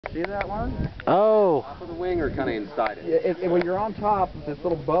See that one? Oh. Top of the wing or kind of inside it? Yeah, when you're on top, this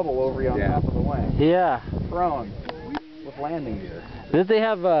little bubble over you on top of the wing. Yeah. Prone with landing gear. Did they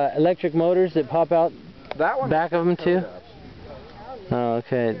have electric motors that pop out that one back of them too? Up. Oh,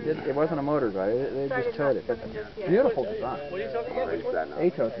 okay. It wasn't a motor guy. They just towed it. But beautiful design. What are you talking about?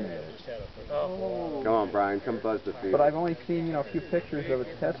 Atos made it. Oh. Come on, Brian. Come buzz the field. But I've only seen, a few pictures of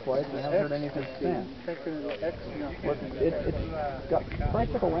its test flights and haven't heard anything since. It's got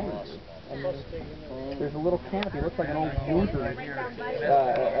bicycle wings. There's a little canopy. It looks like an old Blucher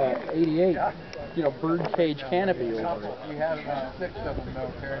 88, birdcage canopy over it. You have about 6 of them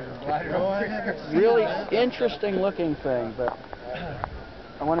though, carrying Really interesting looking thing, but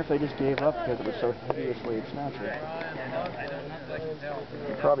I wonder if they just gave up because it was so hideously expensive.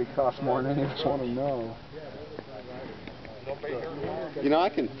 It probably costs more than any of us want to know. I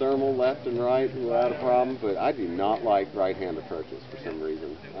can thermal left and right without a problem, but I do not like right-hand approaches for some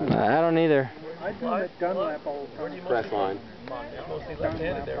reason. I don't either. I do that gun lap all the time. Press line.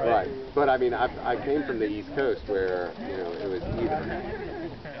 Right. But I mean, I came from the East Coast where, it was either.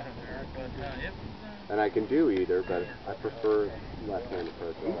 And I can do either, but I prefer left-hand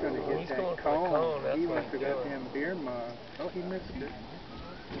approach. He's going to hit that cone. He went for that damn beer mug. Oh, he missed it.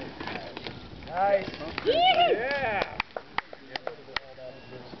 Nice. Yeah.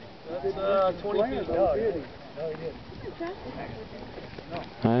 That's 20 feet. No, he did.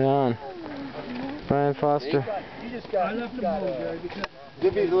 Right on. Brian Foster. You just got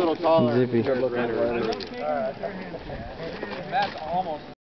Zippy's a little taller. Zippy. That's almost